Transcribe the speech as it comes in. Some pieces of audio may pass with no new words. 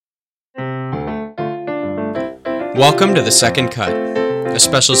Welcome to The Second Cut, a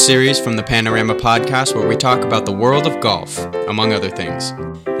special series from the Panorama Podcast where we talk about the world of golf, among other things.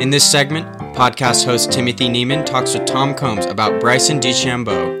 In this segment, podcast host Timothy Niemann talks with Tom Combs about Bryson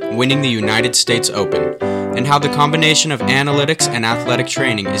DeChambeau winning the United States Open and how the combination of analytics and athletic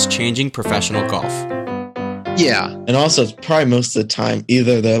training is changing professional golf. Yeah. And also, it's probably most of the time,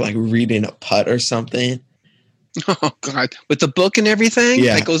 either they're like reading a putt or something. Oh, God. With the book and everything?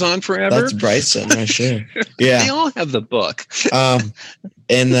 Yeah. That goes on forever? That's Bryson, right? Sure. Yeah. They all have the book.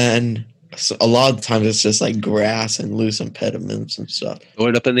 And then a lot of the times it's just like grass and loose impediments and stuff. Throw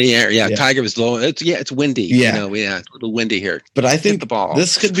it up in the air. Yeah. Tiger was low. It's windy. Yeah. It's a little windy here. But I think the ball.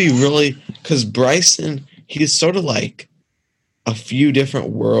 This could be really, because Bryson, he's sort of like a few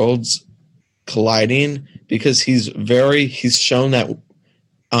different worlds colliding because he's shown that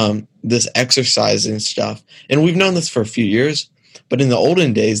this exercising stuff, and we've known this for a few years, but in the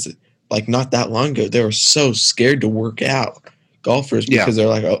olden days, like not that long ago, they were so scared to work out, golfers, because they're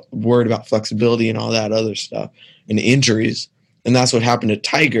like worried about flexibility and all that other stuff and injuries, and that's what happened to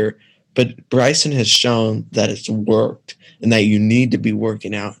Tiger. But Bryson has shown that it's worked and that you need to be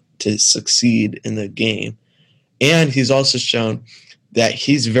working out to succeed in the game, and he's also shown that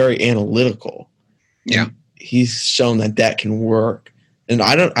he's very analytical. Yeah, he's shown that can work. And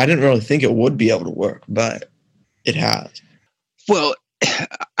I didn't really think it would be able to work, but it has. Well,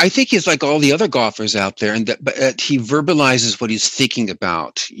 I think he's like all the other golfers out there, and but he verbalizes what he's thinking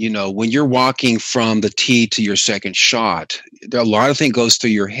about. You know, when you're walking from the tee to your second shot, a lot of things goes through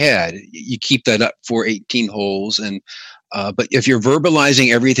your head. You keep that up for 18 holes, and but if you're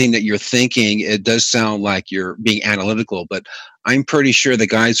verbalizing everything that you're thinking, it does sound like you're being analytical. But I'm pretty sure the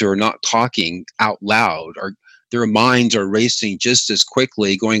guys who are not talking out loud their minds are racing just as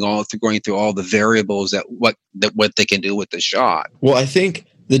quickly, going through all the variables that what they can do with the shot. Well, I think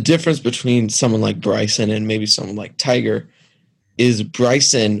the difference between someone like Bryson and maybe someone like Tiger is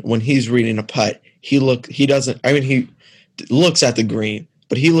Bryson, when he's reading a putt, he looks at the green,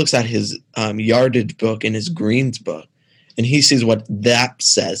 but he looks at his yardage book and his greens book, and he sees what that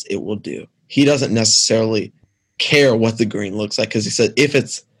says it will do. He doesn't necessarily care what the green looks like, because he said if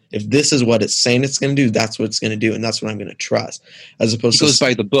this is what it's saying it's going to do, that's what it's going to do, and that's what I'm going to trust. As opposed to... It goes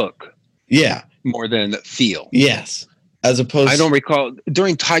by the book. Yeah. More than feel. Yes. As opposed... I don't recall...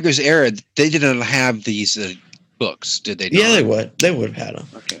 During Tiger's era, they didn't have these books, did they not? Yeah, they would. They would have had them.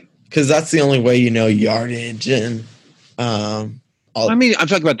 Okay. Because that's the only way you know yardage and... I'm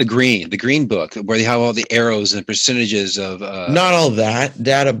talking about the green book, where they have all the arrows and percentages of... not all that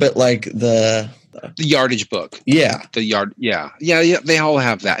data, but like the yardage book. Yeah. Yeah. They all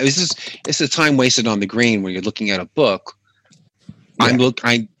have that. It's the time wasted on the green when you're looking at a book. Yeah.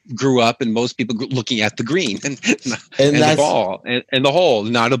 I grew up, and most people looking at the green and the ball and the hole,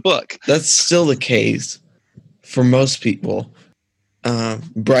 not a book. That's still the case for most people.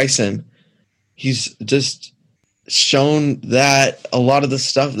 Bryson, he's just shown that a lot of the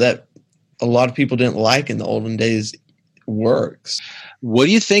stuff that a lot of people didn't like in the olden days works. What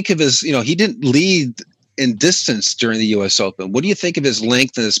do you think of his, he didn't lead in distance during the U.S. Open. What do you think of his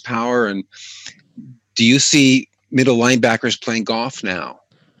length and his power? And do you see middle linebackers playing golf now?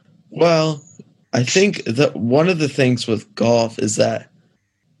 Well, I think that one of the things with golf is that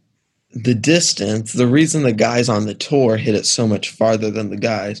the distance, the reason the guys on the tour hit it so much farther than the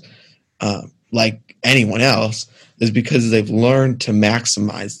guys like anyone else is because they've learned to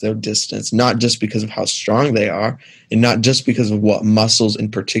maximize their distance, not just because of how strong they are and not just because of what muscles in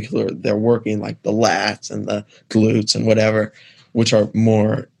particular they're working, like the lats and the glutes and whatever, which are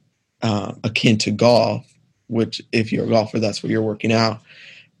more akin to golf, which if you're a golfer, that's what you're working out.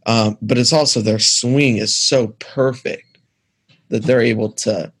 But it's also their swing is so perfect that they're able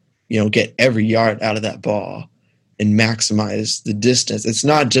to, get every yard out of that ball and maximize the distance. It's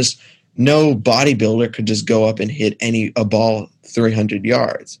not just... No bodybuilder could just go up and hit a ball 300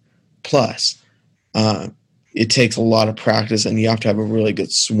 yards. Plus, it takes a lot of practice, and you have to have a really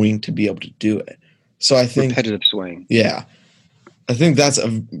good swing to be able to do it. So I think repetitive swing. Yeah, I think that's a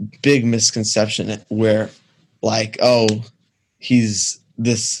big misconception where, like, he's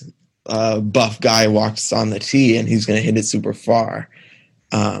this buff guy walks on the tee and he's going to hit it super far,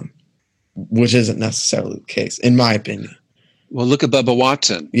 which isn't necessarily the case, in my opinion. Well, look at Bubba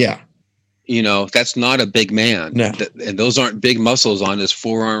Watson. Yeah. That's not a big man. No. And those aren't big muscles on his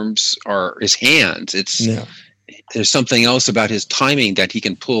forearms or his hands. There's something else about his timing that he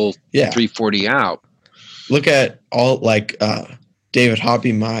can pull 340 out. Look at David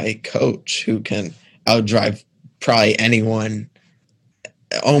Hoppy, my coach, who can outdrive probably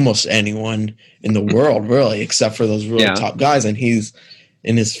almost anyone in the world, really, except for those really top guys. And he's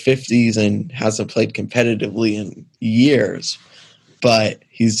in his 50s and hasn't played competitively in years, but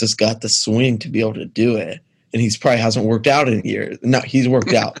he's just got the swing to be able to do it. And he's probably hasn't worked out in years. No, he's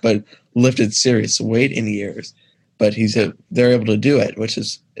worked out, but lifted serious weight in years. But they're able to do it, which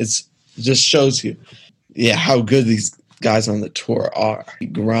is it just shows you, how good these guys on the tour are.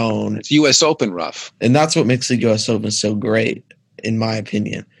 Grown. It's U.S. Open rough, and that's what makes the U.S. Open so great, in my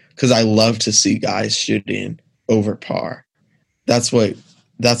opinion. Because I love to see guys shooting over par. That's what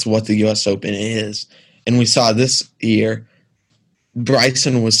the U.S. Open is. And we saw this year,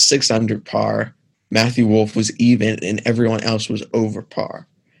 Bryson was 6 under par, Matthew Wolff was even, and everyone else was over par.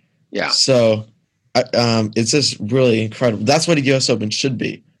 Yeah. So it's just really incredible. That's what a U.S. Open should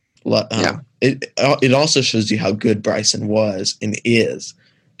be. It also shows you how good Bryson was and is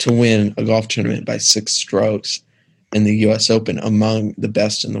to win a golf tournament by 6 strokes in the U.S. Open, among the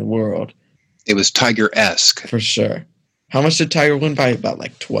best in the world. It was Tiger-esque. For sure. How much did Tiger win by? About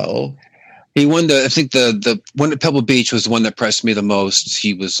like 12? He won I think the one at Pebble Beach was the one that impressed me the most.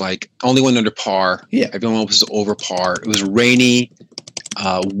 He was like only one under par. Yeah. Everyone else was over par. It was rainy,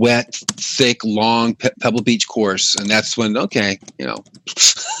 wet, thick, long Pebble Beach course. And that's when,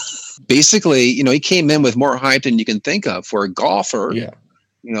 basically, he came in with more hype than you can think of for a golfer. Yeah.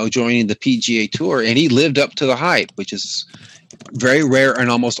 Joining the PGA Tour, and he lived up to the hype, which is very rare in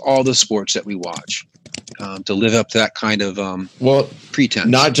almost all the sports that we watch, to live up to that kind of pretense.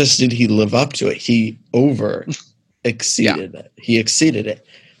 Not just did he live up to it, he exceeded it. He exceeded it.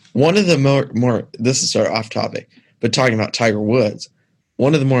 One of the more this is sort of off topic, but talking about Tiger Woods,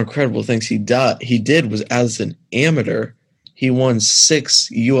 one of the more incredible things he did was, as an amateur, he won 6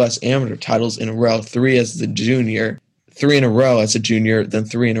 U.S. amateur titles in a row, 3 as the junior, 3 in a row as a junior, then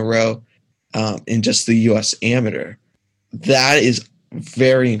 3 in a row in just the U.S. amateur. That is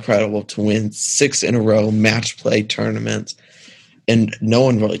very incredible, to win 6 in a row match play tournaments, and no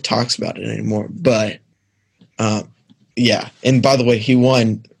one really talks about it anymore. But and by the way, he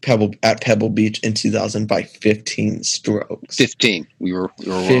won at Pebble Beach in 2000 by 15 strokes. 15. We were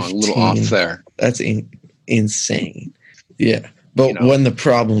 15. Wrong, a little off there. That's insane. Yeah, but when the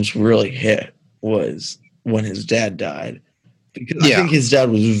problems really hit was when his dad died, because I think his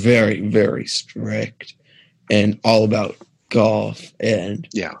dad was very, very strict and all about golf, and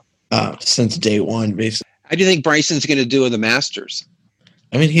since day one, basically. How do you think Bryson's going to do in the Masters?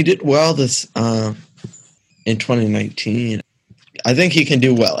 I mean, he did well this in 2019. I think he can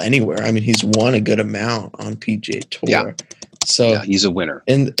do well anywhere. I mean, he's won a good amount on PGA Tour. Yeah. So he's a winner.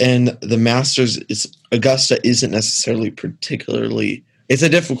 And the Masters Augusta isn't necessarily particularly. It's a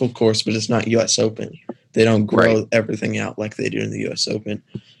difficult course, but it's not U.S. Open. They don't grow everything out like they do in the U.S. Open.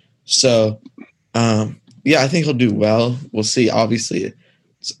 So, I think he'll do well. We'll see. Obviously,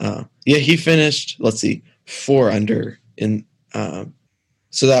 he finished, 4 under in.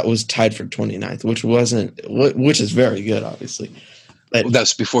 So that was tied for 29th, which is very good, obviously. But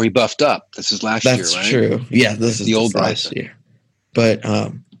that's before he buffed up. This is last year, right? That's true. Yeah, this is the old last Bryson. year. But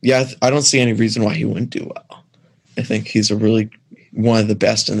I don't see any reason why he wouldn't do well. I think he's one of the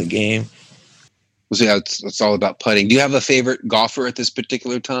best in the game. We'll see how it's all about putting. Do you have a favorite golfer at this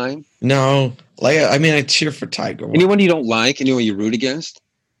particular time? No, I cheer for Tiger. Anyone you don't like? Anyone you root against?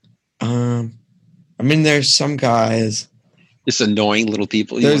 There's some guys. Just annoying little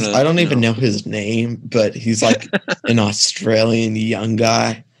people. I don't even know his name, but he's like an Australian young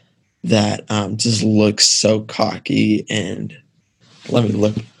guy that just looks so cocky. And let me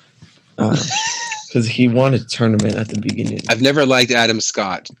look, because he won a tournament at the beginning. I've never liked Adam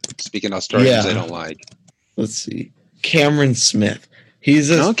Scott. Speaking Australians, I don't like. Let's see, Cameron Smith. He's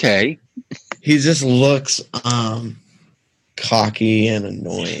just, okay. He just looks cocky and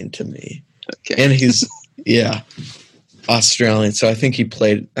annoying to me. Okay, and he's Australian, so I think he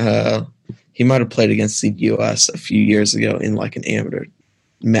played. He might have played against the U.S. a few years ago in like an amateur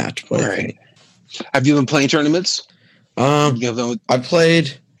match play. Right. Have you been playing tournaments? I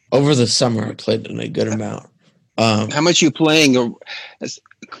played over the summer. I played in a good amount. How much are you playing?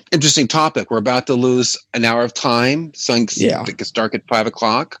 Interesting topic. We're about to lose an hour of time. Sun gets dark at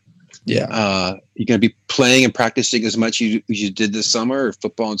 5:00. Yeah. You're going to be playing and practicing as much as you did this summer, or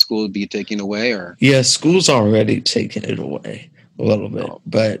football and school would be taken away, or? Yeah, school's already taken it away a little bit,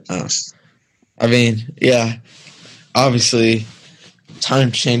 but obviously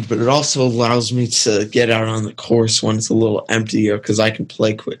time changed, but it also allows me to get out on the course when it's a little emptier because I can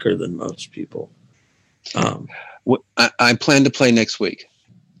play quicker than most people. I plan to play next week.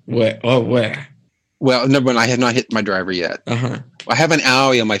 Where? Well, number one, I have not hit my driver yet. Uh-huh. I have an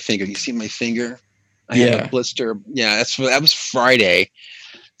owie on my finger. You see my finger? I have a blister. Yeah, that was Friday.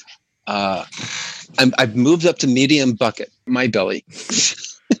 I've moved up to medium bucket, my belly.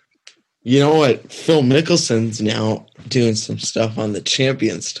 You know what? Phil Mickelson's now doing some stuff on the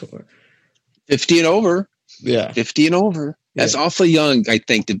Champions Tour. 50 and over. Yeah. 50 and over. That's awfully young, I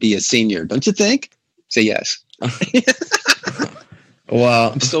think, to be a senior. Don't you think? Say yes.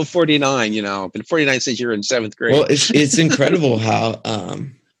 Well, I'm still 49, you know. I've been 49 since you're in 7th grade. Well, it's incredible how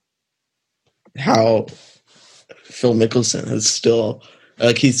Phil Mickelson is still,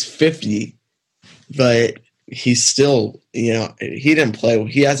 like, he's 50, but he's still, you know, he didn't play.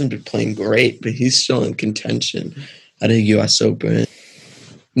 He hasn't been playing great, but he's still in contention at a U.S. Open.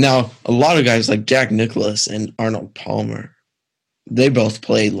 Now, a lot of guys like Jack Nicklaus and Arnold Palmer, they both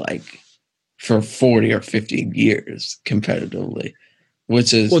played like for 40 or 50 years competitively,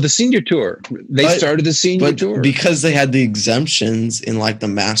 which is... Well, the senior tour. They started the senior tour. Because they had the exemptions in like the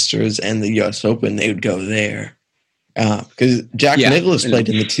Masters and the U.S. Open, they would go there. Because Jack Nicklaus played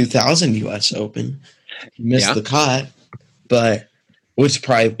in the 2000 U.S. Open. Missed the cut, but which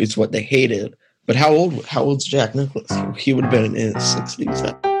probably is what they hated. But how old's Jack Nicklaus? He would have been in his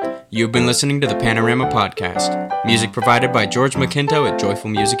 60s. You've been listening to the Panorama Podcast. Music provided by George McIntoe at Joyful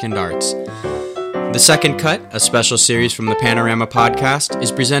Music and Arts. The Second Cut, a special series from the Panorama Podcast,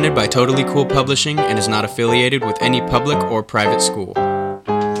 is presented by Totally Cool Publishing and is not affiliated with any public or private school.